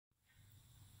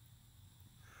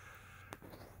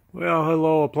Well,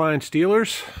 hello appliance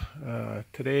dealers.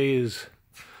 Today is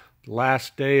the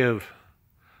last day of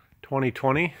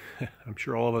 2020. I'm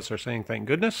sure all of us are saying thank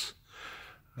goodness.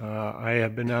 I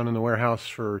have been down in the warehouse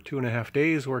for 2.5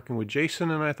 days working with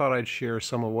Jason, and I thought I'd share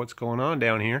some of what's going on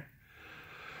down here.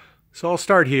 So I'll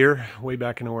start here, way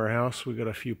back in the warehouse. We've got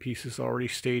a few pieces already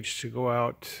staged to go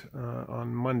out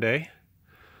on Monday.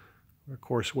 We're, of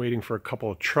course, waiting for a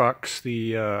couple of trucks.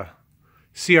 The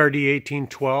CRD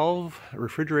 1812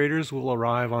 refrigerators will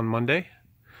arrive on Monday,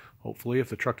 hopefully, if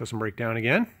the truck doesn't break down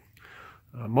again.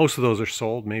 Most of those are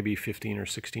sold, maybe 15 or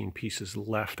 16 pieces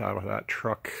left out of that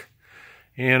truck.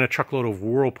 And a truckload of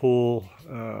Whirlpool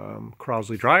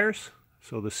Crosley dryers,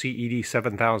 so the CED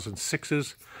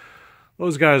 7006s.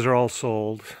 Those guys are all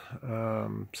sold.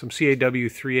 Some CAW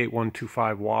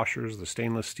 38125 washers, the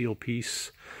stainless steel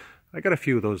piece. I got a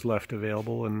few of those left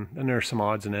available, and there's some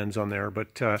odds and ends on there,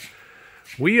 but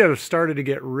we have started to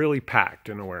get really packed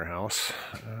in the warehouse.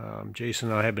 Jason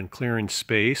and I have been clearing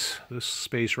space. This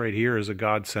space right here is a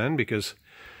godsend because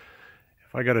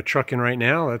if I got a truck in right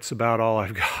now, that's about all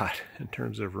I've got in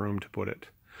terms of room to put it.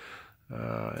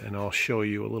 And I'll show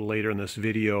you a little later in this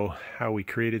video how we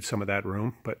created some of that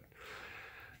room. But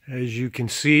as you can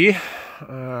see,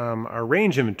 our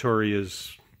range inventory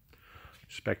is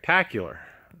spectacular.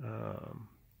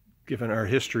 Given our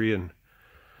history in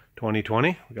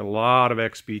 2020, we got a lot of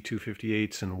XB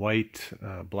 258s in white,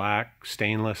 black,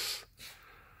 stainless.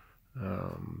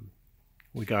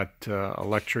 We got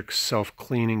electric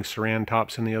self-cleaning Saran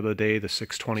tops in the other day, the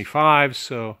 625s,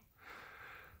 so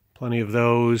plenty of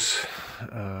those.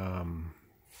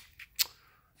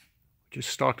 Just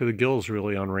stocked to the gills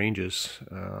really on ranges.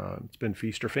 It's been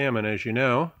feast or famine, as you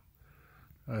know.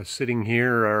 Sitting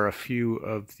here are a few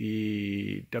of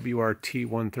the WRT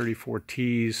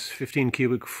 134Ts, 15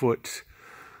 cubic foot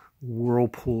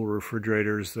Whirlpool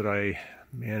refrigerators that I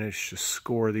managed to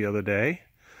score the other day.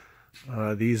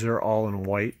 These are all in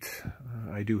white.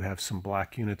 I do have some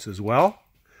black units as well.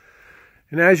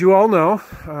 And as you all know,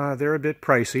 they're a bit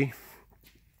pricey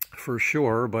for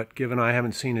sure, but given I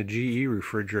haven't seen a GE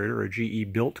refrigerator, a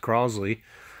GE built Crosley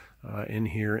in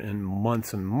here in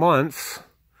months and months,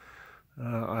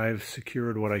 I've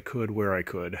secured what I could where I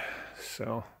could.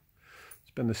 So it's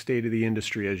been the state of the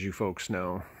industry, as you folks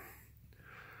know.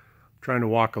 I'm trying to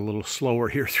walk a little slower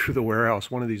here through the warehouse.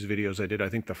 One of these videos I did, I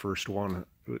think the first one,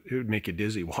 it would make you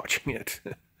dizzy watching it.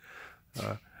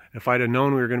 If I'd have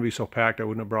known we were going to be so packed, I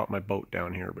wouldn't have brought my boat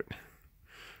down here, but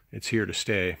it's here to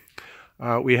stay.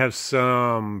 We have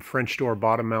some French door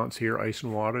bottom mounts here, ice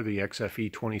and water, the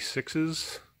XFE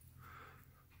 26s.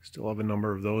 Still have a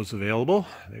number of those available.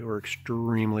 They were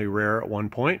extremely rare at one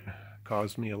point.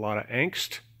 Caused me a lot of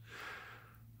angst.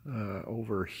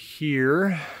 Over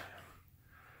here,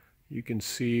 you can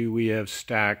see we have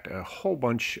stacked a whole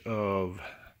bunch of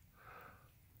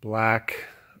black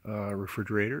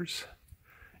refrigerators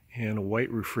and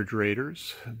white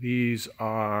refrigerators. These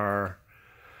are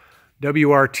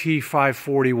WRT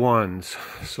 541s.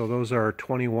 So those are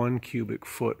 21 cubic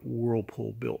foot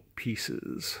Whirlpool built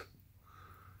pieces.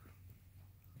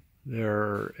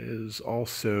 There is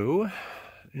also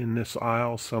in this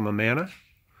aisle some Amana,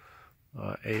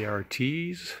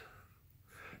 ARTs,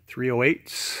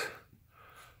 308s.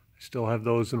 Still have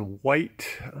those in white,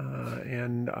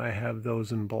 and I have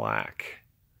those in black.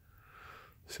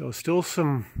 So still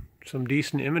some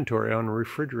decent inventory on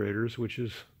refrigerators, which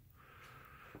is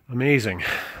amazing,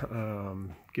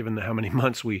 given how many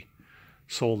months we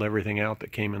sold everything out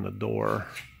that came in the door.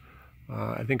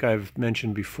 I think I've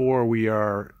mentioned before we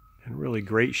are in really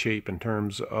great shape in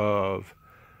terms of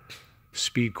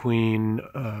Speed Queen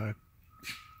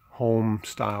home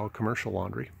style commercial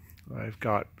laundry. I've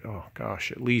got, oh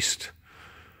gosh, at least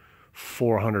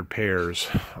 400 pairs,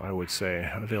 I would say,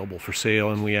 available for sale,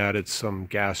 and we added some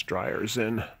gas dryers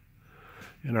in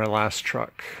our last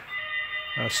truck.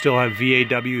 Still have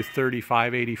VAW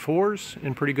 3584s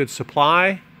in pretty good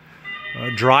supply.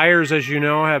 Dryers, as you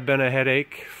know, have been a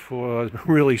headache for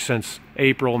really since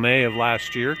April, May of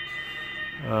last year.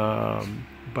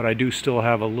 But I do still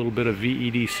have a little bit of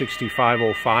VED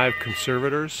 6505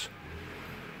 conservators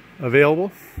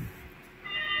available.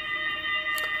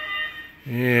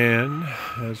 And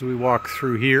as we walk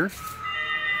through here,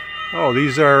 oh,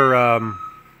 these are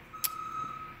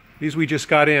these we just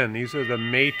got in. These are the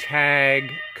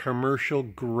Maytag commercial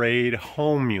grade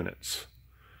home units.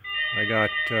 I got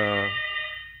a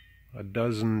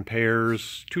dozen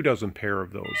pairs, 24 pair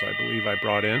of those, I believe I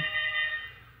brought in.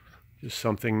 Just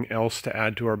something else to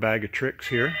add to our bag of tricks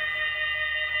here.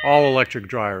 All electric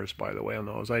dryers, by the way, on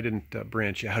those. I didn't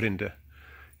branch out into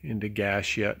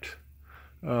gas yet.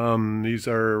 These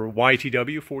are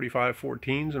YTW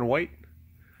 4514s in white.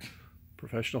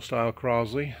 Professional style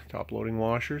Crosley top loading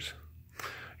washers.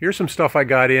 Here's some stuff I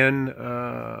got in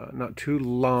not too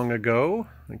long ago.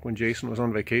 I think when Jason was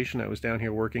on vacation, I was down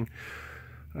here working.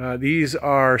 These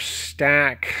are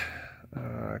Stack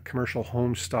commercial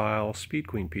home style Speed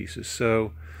Queen pieces.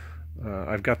 So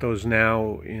I've got those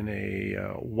now in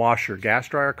a washer gas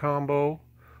dryer combo,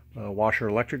 washer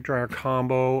electric dryer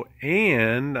combo,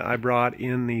 and I brought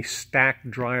in the Stack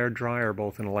dryer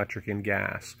both in electric and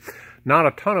gas. Not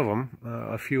a ton of them,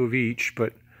 a few of each,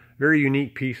 but very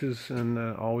unique pieces, and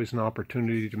always an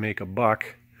opportunity to make a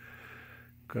buck,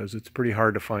 because it's pretty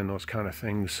hard to find those kind of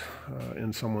things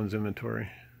in someone's inventory.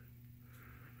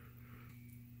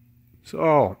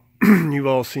 So you've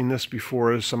all seen this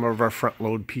before as some of our front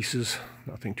load pieces.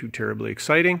 Nothing too terribly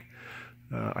exciting.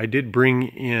 I did bring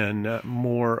in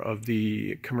more of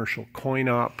the commercial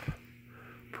coin-op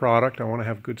product. I want to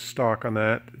have good stock on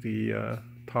that. The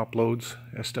top loads,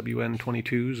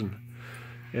 SWN22s and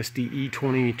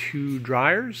SDE22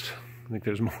 dryers. I think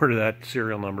there's more to that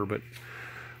serial number, but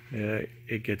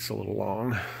it gets a little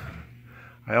long.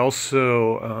 I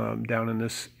also, down in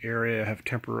this area, have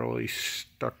temporarily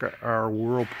stuck our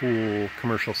Whirlpool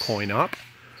commercial coin-op.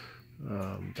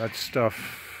 That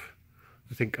stuff,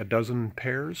 I think a dozen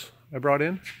pairs I brought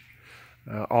in.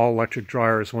 All electric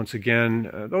dryers, once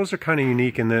again. Those are kind of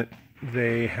unique in that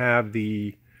they have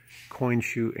the coin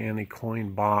chute and the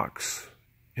coin box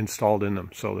installed in them,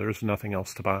 so there's nothing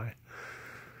else to buy.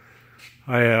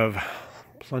 I have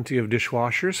plenty of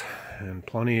dishwashers and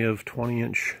plenty of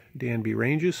 20-inch Danby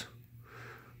ranges,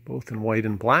 both in white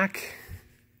and black.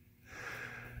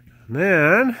 And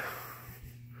then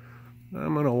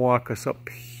I'm going to walk us up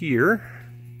here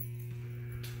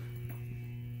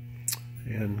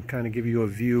and kind of give you a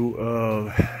view of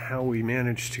how we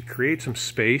managed to create some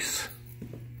space.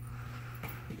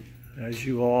 As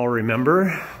you all remember,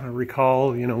 I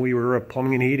recall, you know, we were a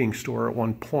plumbing and heating store at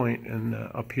one point, and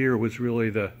up here was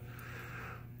really the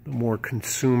more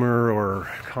consumer or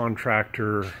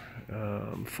contractor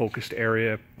focused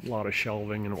area, a lot of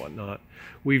shelving and whatnot.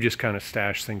 We've just kind of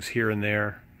stashed things here and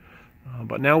there,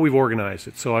 but now we've organized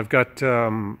it. So I've got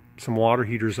some water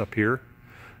heaters up here.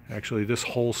 Actually, this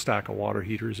whole stack of water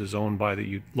heaters is owned by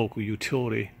the local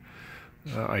utility.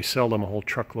 I sell them a whole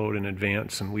truckload in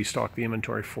advance, and we stock the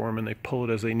inventory for them, and they pull it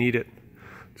as they need it.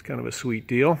 It's kind of a sweet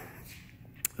deal.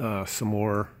 Some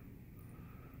more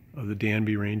of the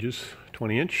Danby ranges,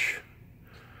 20-inch,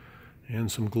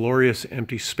 and some glorious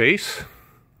empty space.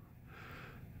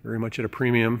 Very much at a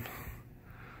premium.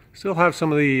 Still have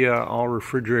some of the all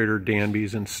refrigerator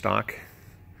Danbys in stock.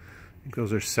 I think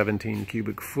those are 17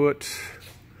 cubic foot.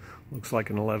 Looks like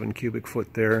an 11 cubic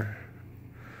foot there.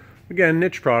 Again,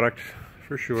 niche product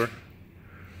for sure.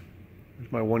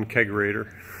 There's my one kegerator.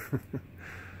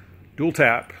 Dual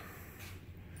tap.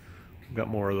 I've got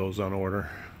more of those on order.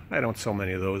 I don't sell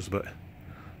many of those, but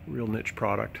real niche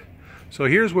product. So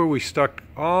here's where we stuck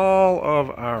all of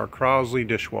our Crosley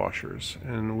dishwashers,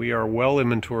 and we are well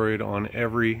inventoried on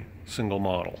every single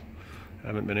model. I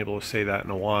haven't been able to say that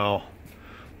in a while.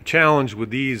 The challenge with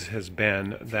these has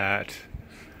been that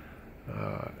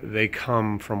they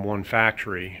come from one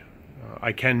factory.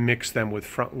 I can mix them with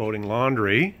front-loading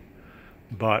laundry,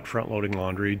 but front-loading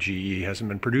laundry, GE hasn't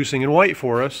been producing in white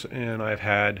for us, and I've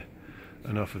had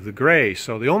enough of the gray.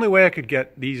 So the only way I could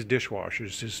get these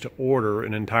dishwashers is to order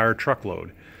an entire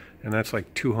truckload, and that's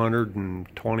like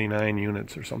 229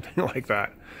 units or something like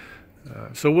that.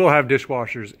 So we'll have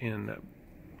dishwashers in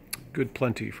good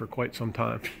plenty for quite some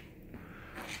time.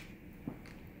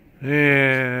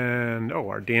 And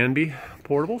our Danby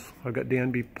portables. I've got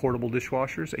Danby portable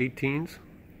dishwashers, 18s.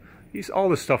 All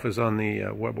this stuff is on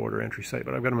the web order entry site,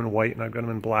 but I've got them in white and I've got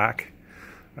them in black.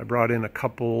 I brought in a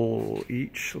couple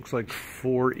each, looks like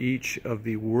 4 each of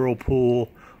the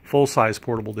Whirlpool full-size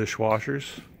portable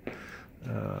dishwashers.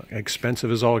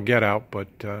 Expensive as all get out, but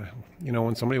you know,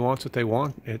 when somebody wants it, they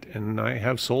want it, and I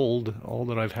have sold all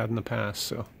that I've had in the past.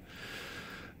 So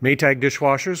Maytag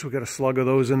dishwashers, we got a slug of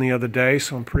those in the other day,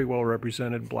 so I'm pretty well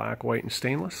represented, black, white, and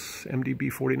stainless.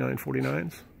 MDB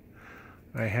 4949s.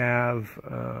 I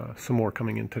have some more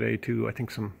coming in today too. I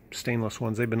think some stainless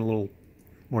ones. They've been a little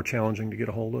more challenging to get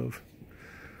a hold of.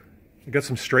 I got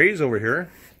some strays over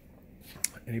here.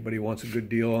 Anybody wants a good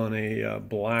deal on a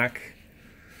black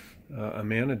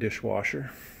Amana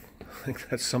dishwasher? I think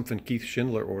that's something Keith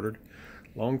Schindler ordered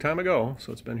a long time ago,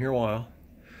 so it's been here a while.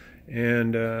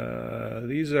 And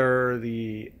these are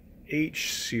the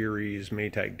H series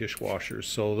Maytag dishwashers,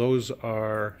 so those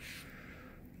are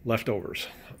leftovers.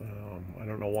 I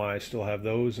don't know why I still have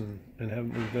those and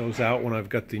haven't moved those out when I've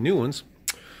got the new ones.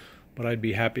 but I'd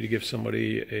be happy to give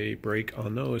somebody a break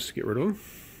on those to get rid of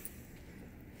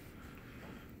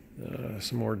them.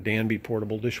 Some more Danby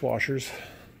portable dishwashers.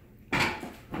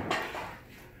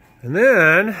 And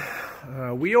then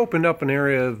we opened up an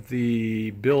area of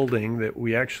the building that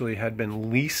we actually had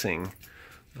been leasing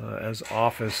as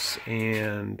office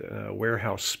and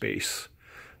warehouse space.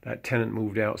 That tenant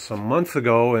moved out some months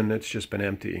ago and it's just been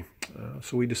empty.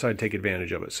 So we decided to take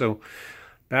advantage of it. So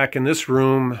back in this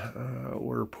room,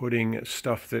 we're putting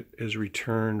stuff that is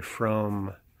returned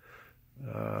from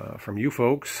you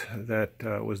folks that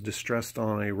was distressed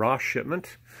on a Ross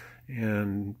shipment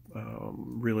and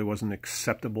really wasn't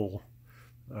acceptable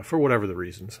for whatever the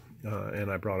reasons. And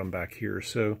I brought them back here.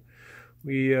 So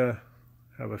we have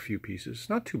a few pieces.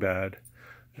 Not too bad.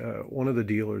 One of the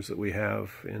dealers that we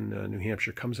have in New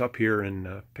Hampshire comes up here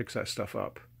and picks that stuff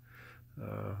up.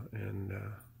 And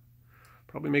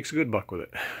probably makes a good buck with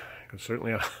it. Because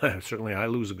certainly I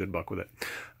lose a good buck with it.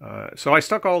 So I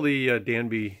stuck all the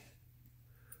Danby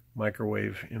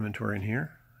microwave inventory in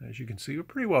here. As you can see, we're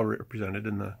pretty well represented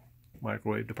in the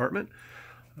microwave department.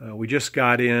 We just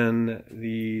got in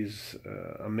these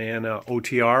Amana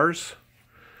OTRs.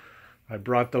 I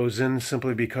brought those in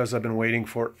simply because I've been waiting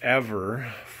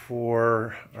forever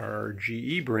for our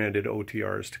GE branded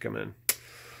OTRs to come in.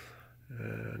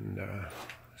 And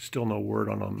still no word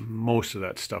on most of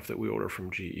that stuff that we order from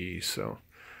GE. So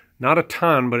not a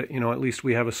ton, but you know, at least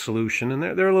we have a solution. And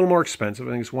they're a little more expensive.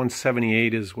 I think it's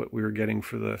 $178 is what we were getting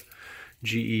for the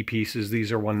GE pieces.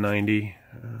 These are $190.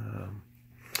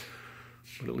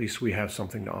 But at least we have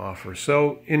something to offer.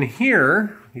 So in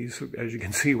here, these, as you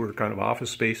can see, were kind of office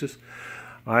spaces.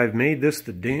 I've made this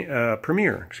the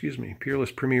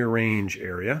Peerless Premier range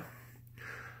area.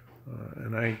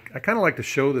 And I kind of like to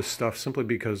show this stuff simply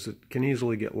because it can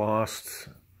easily get lost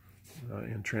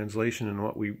in translation in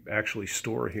what we actually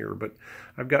store here. But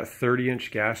I've got 30-inch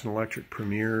gas and electric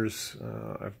Premiers.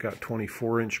 I've got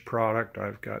 24-inch product.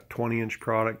 I've got 20-inch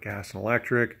product, gas and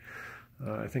electric.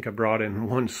 I think I brought in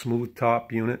one smooth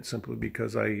top unit simply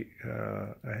because I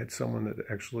had someone that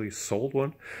actually sold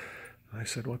one. I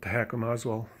said, what the heck, I might as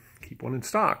well keep one in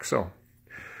stock. So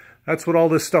that's what all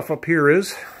this stuff up here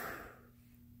is.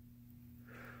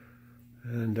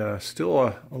 And still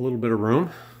a little bit of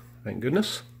room, thank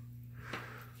goodness.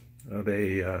 Of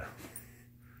a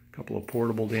couple of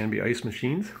portable Danby ice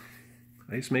machines,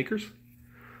 ice makers.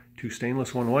 2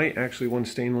 stainless, 1 white. Actually, 1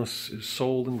 stainless is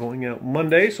sold and going out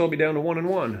Monday, so I'll be down to 1 and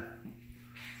 1.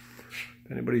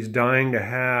 If anybody's dying to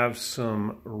have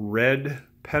some red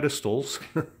pedestals,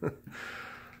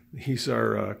 these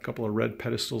are a couple of red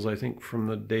pedestals, I think, from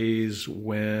the days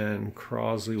when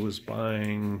Crosley was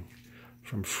buying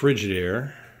from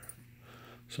Frigidaire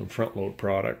some front load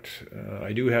product.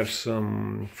 I do have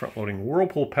some front loading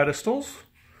Whirlpool pedestals.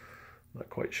 Not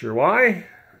quite sure why.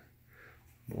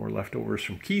 More leftovers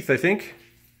from Keith, I think.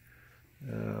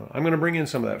 I'm going to bring in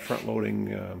some of that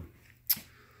front-loading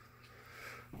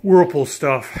Whirlpool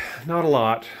stuff. Not a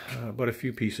lot, but a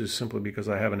few pieces simply because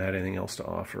I haven't had anything else to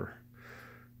offer.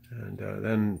 And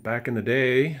then back in the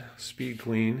day, Speed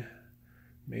Queen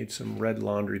made some red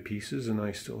laundry pieces, and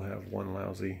I still have one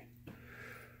lousy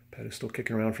pedestal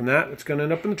kicking around from that. It's going to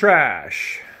end up in the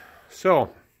trash. So,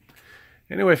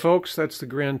 anyway, folks, that's the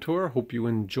grand tour. Hope you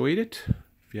enjoyed it.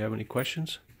 If you have any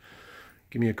questions,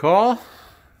 give me a call.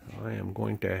 I am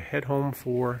going to head home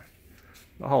for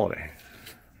the holiday.